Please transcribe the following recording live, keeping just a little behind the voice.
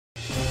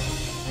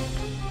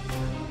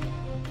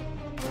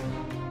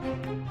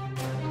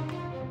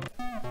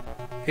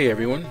Hey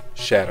everyone,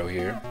 Shaedow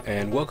here,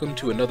 and welcome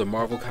to another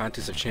Marvel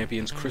Contest of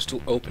Champions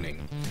crystal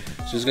opening.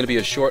 So this is going to be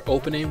a short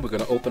opening. We're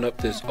going to open up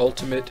this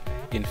Ultimate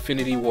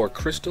Infinity War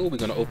crystal. We're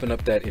going to open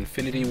up that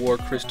Infinity War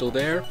crystal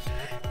there,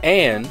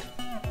 and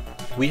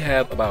we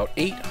have about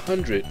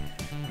 800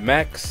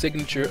 max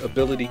signature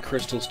ability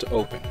crystals to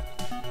open.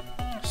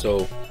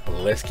 So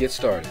let's get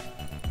started.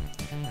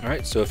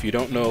 Alright, so if you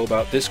don't know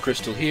about this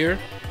crystal here,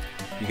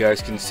 you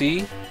guys can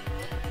see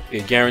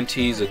it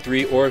guarantees a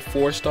 3 or a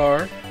 4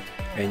 star.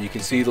 And you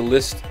can see the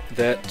list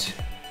that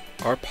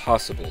are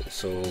possible.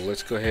 So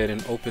let's go ahead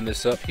and open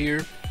this up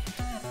here.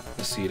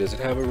 Let's see, does it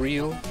have a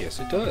reel?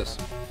 Yes, it does.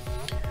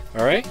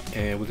 Alright,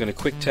 and we're going to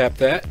quick tap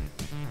that,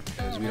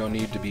 as we don't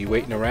need to be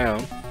waiting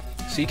around.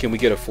 See, can we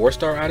get a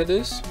 4-star out of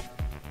this?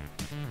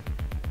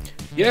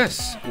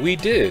 Yes, we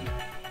did.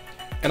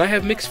 And I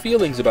have mixed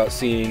feelings about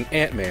seeing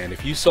Ant-Man.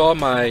 If you saw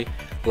my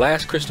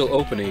last crystal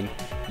opening,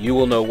 you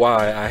will know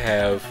why I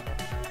have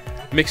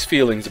mixed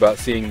feelings about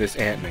seeing this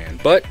Ant-Man.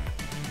 But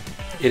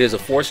it is a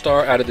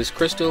 4-star out of this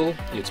crystal.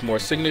 It's more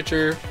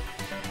signature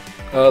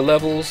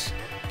levels,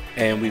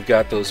 and we've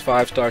got those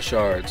 5-star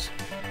shards.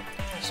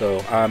 So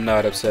I'm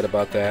not upset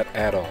about that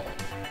at all.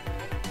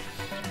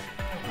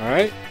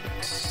 Alright,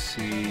 let's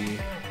see.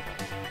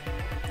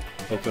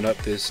 Open up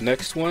this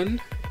next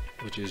one,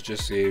 which is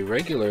just a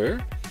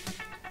regular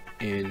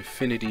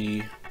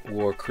Infinity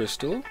War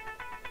crystal.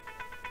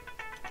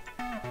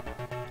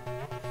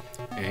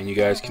 And you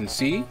guys can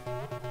see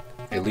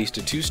at least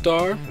a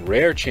 2-star,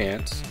 rare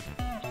chance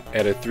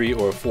at a 3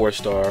 or a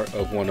 4-star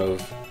of one of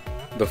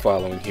the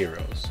following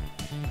heroes.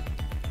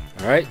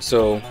 Alright,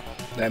 so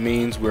that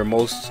means we're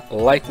most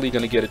likely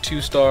going to get a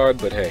 2-star,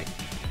 but hey,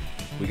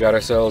 we got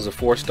ourselves a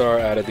 4-star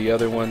out of the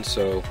other one,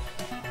 so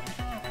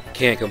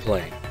can't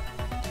complain.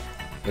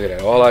 Look at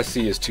that, all I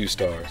see is 2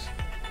 stars.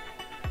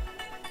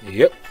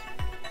 Yep,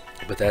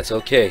 but that's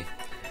okay,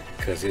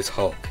 because it's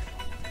Hulk.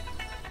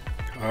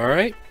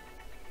 Alright.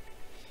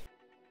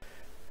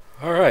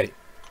 Alright.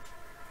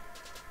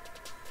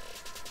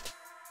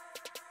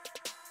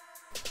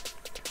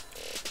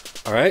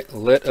 Alright,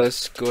 let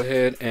us go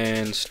ahead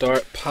and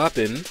start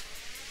popping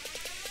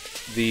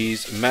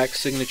these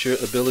max signature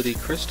ability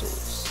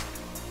crystals.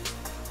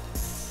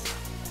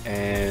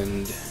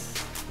 And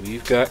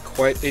we've got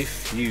quite a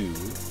few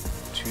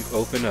to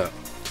open up.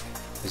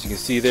 As you can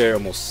see, there are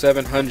almost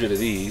 700 of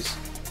these.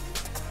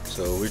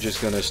 So we're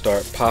just going to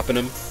start popping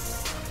them.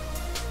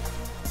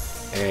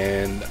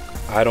 And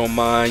I don't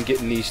mind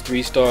getting these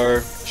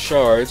 3-star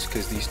shards,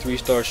 because these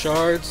 3-star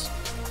shards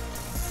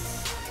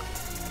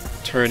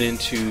turn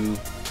into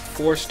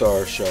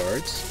 4-star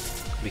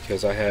shards,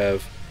 because I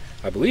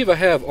believe I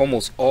have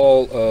almost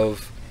all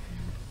of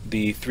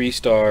the 3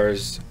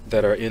 stars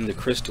that are in the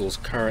crystals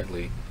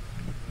currently.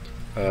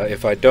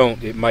 If I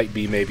don't, it might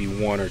be maybe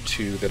 1 or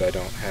 2 that I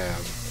don't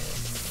have.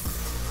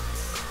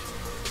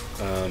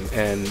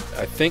 And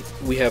I think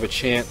we have a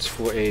chance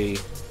for a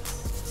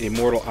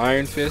Immortal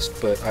Iron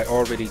Fist, but I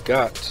already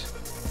got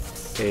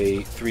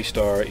a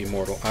 3-star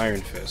Immortal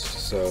Iron Fist,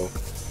 so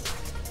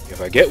if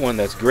I get one,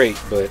 that's great,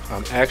 but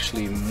I'm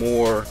actually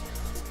more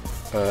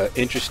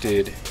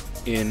interested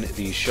in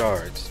these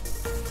shards.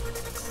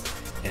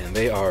 And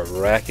they are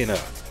racking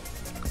up.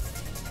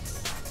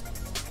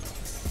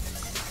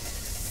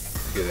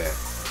 Look at that.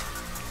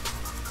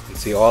 And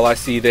see, all I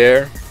see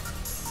there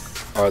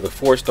are the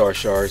 4-star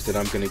shards that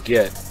I'm going to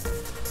get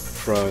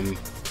from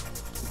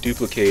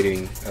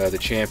duplicating the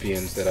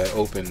champions that I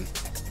open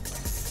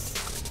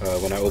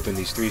when I open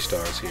these 3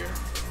 stars here.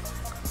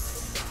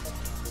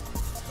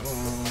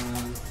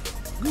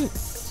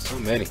 So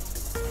many.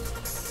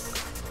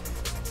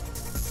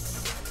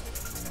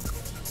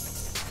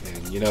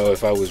 And you know,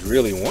 if I was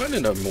really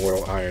wanting a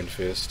Immortal Iron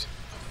Fist,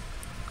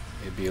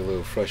 it'd be a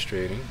little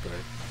frustrating, but I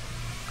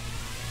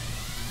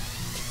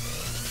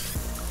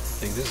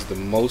think this is the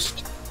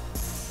most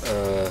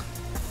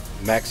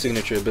max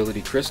signature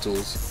ability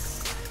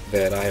crystals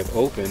that I have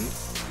opened,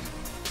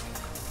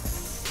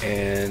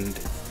 and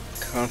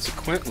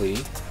consequently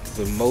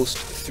the most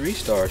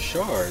 3-star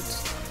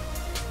shards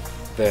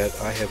that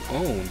I have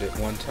owned at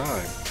one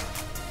time.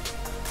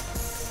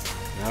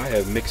 Now I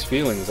have mixed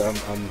feelings.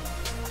 I'm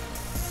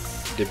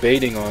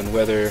debating on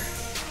whether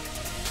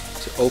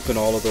to open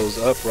all of those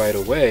up right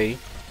away,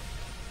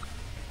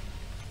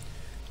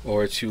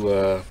 or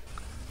to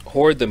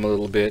hoard them a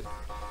little bit,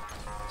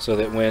 so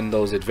that when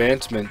those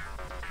advancement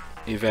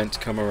events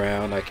come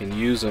around, I can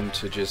use them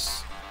to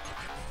just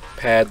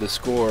pad the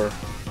score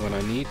when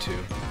I need to.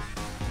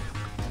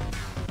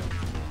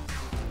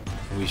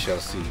 We shall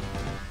see.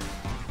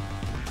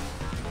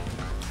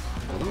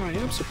 Although I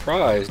am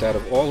surprised, out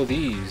of all of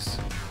these,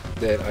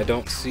 that I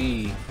don't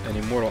see an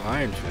Immortal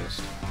Iron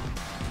Fist.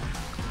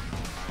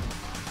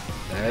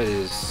 That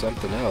is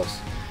something else.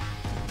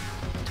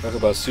 Talk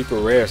about super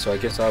rare, so I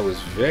guess I was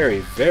very,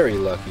 very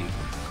lucky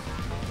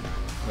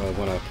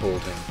when I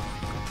pulled him.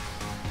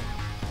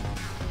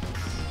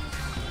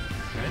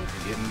 Alright,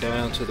 we're getting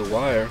down to the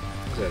wire.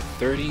 Is that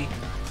 30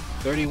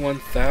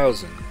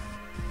 31,000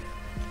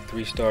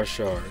 3-star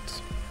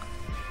shards.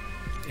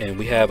 And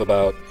we have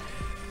about,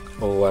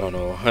 oh, I don't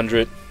know,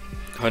 100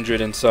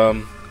 and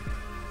some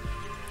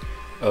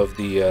of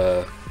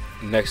the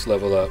next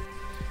level up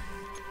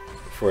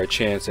for a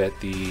chance at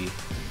the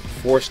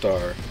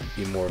 4-star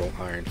Immortal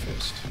Iron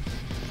Fist.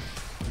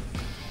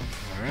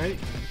 Alright,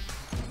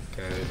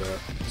 got about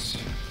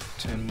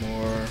 10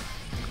 more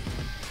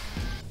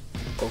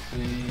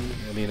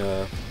opening,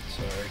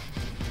 sorry.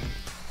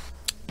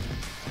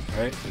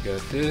 Alright, we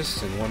got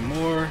this and one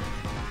more.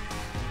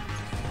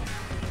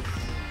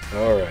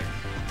 Alright.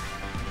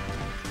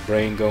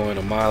 Brain going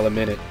a mile a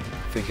minute,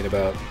 thinking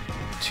about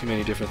too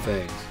many different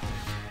things.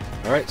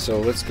 Alright, so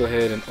let's go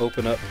ahead and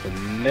open up the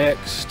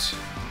next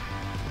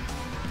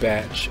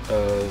batch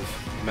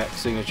of max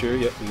signature.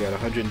 Yep, we got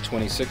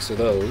 126 of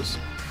those.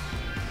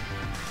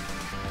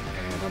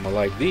 And I'm gonna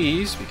like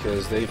these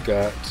because they've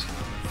got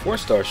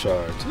 4-star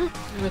shards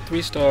and a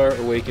 3-star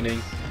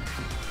awakening.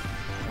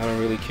 I don't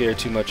really care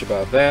too much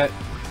about that.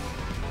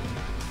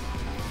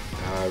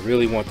 I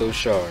really want those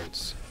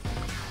shards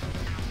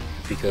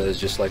because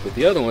just like with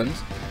the other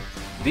ones,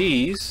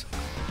 these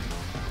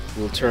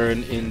will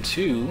turn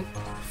into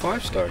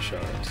 5-star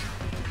shards.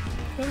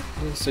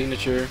 Little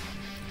signature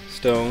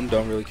stone,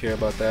 don't really care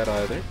about that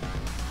either.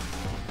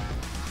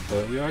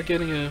 But we are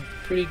getting a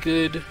pretty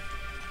good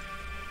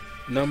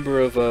number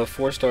of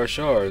 4-star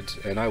shards,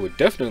 and I would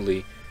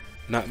definitely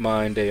not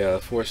mind a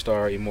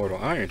 4-star Immortal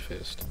Iron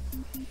Fist.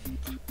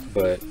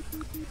 But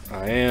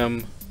I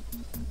am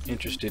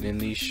interested in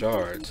these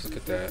shards. Look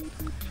at that.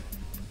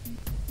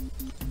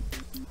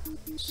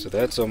 So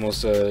that's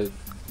almost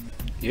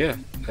yeah,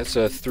 that's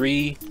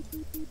 3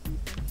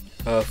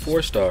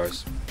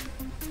 4-stars.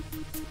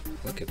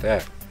 Look at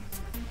that.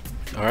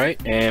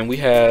 Alright, and we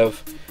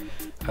have,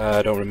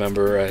 I don't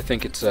remember, I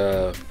think it's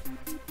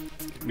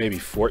maybe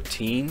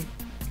 14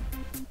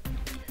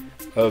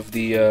 of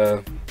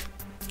the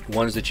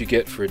ones that you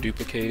get for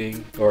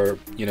duplicating, or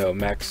you know,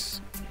 max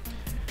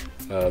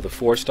the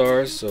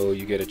 4-stars, so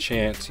you get a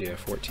chance. Yeah,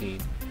 14.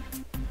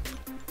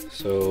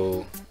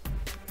 So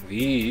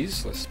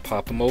these, let's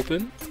pop them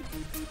open.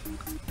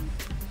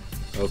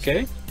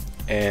 Okay,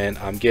 and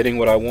I'm getting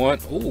what I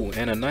want. Ooh,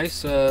 and a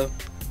nice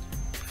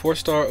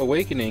 4-star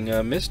awakening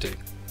mystic.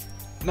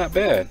 Not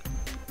bad.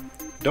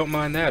 Don't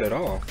mind that at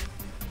all.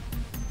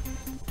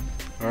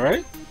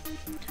 Alright,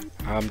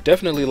 I'm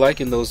definitely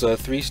liking those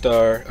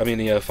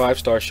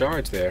 5-star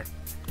shards there.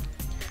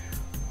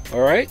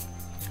 Alright,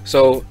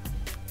 so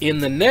in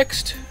the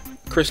next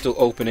crystal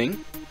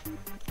opening,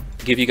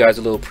 give you guys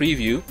a little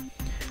preview.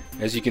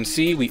 As you can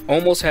see, we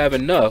almost have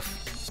enough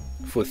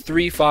for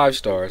 3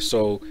 5-stars.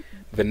 So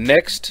the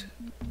next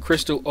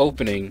crystal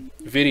opening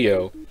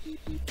video,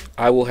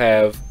 I will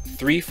have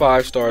 3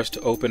 5-stars to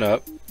open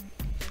up,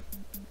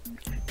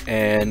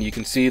 and you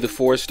can see the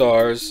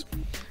 4-stars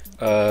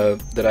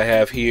that I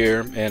have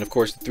here, and of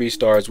course the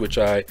 3-stars, which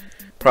I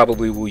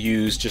probably will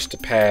use just to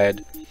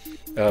pad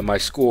my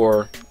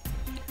score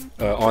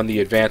on the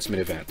advancement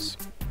events.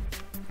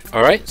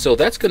 Alright, so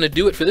that's going to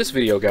do it for this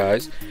video,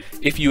 guys.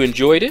 If you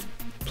enjoyed it,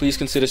 please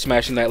consider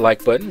smashing that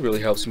like button. It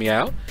really helps me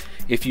out.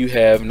 If you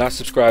have not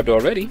subscribed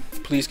already,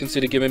 please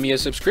consider giving me a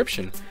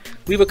subscription.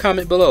 Leave a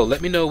comment below.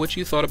 Let me know what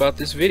you thought about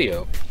this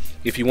video.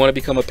 If you want to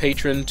become a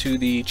patron to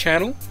the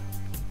channel,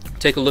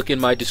 take a look in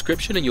my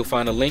description and you'll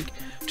find a link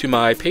to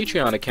my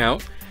Patreon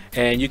account,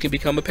 and you can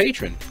become a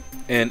patron.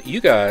 And you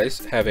guys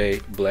have a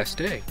blessed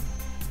day.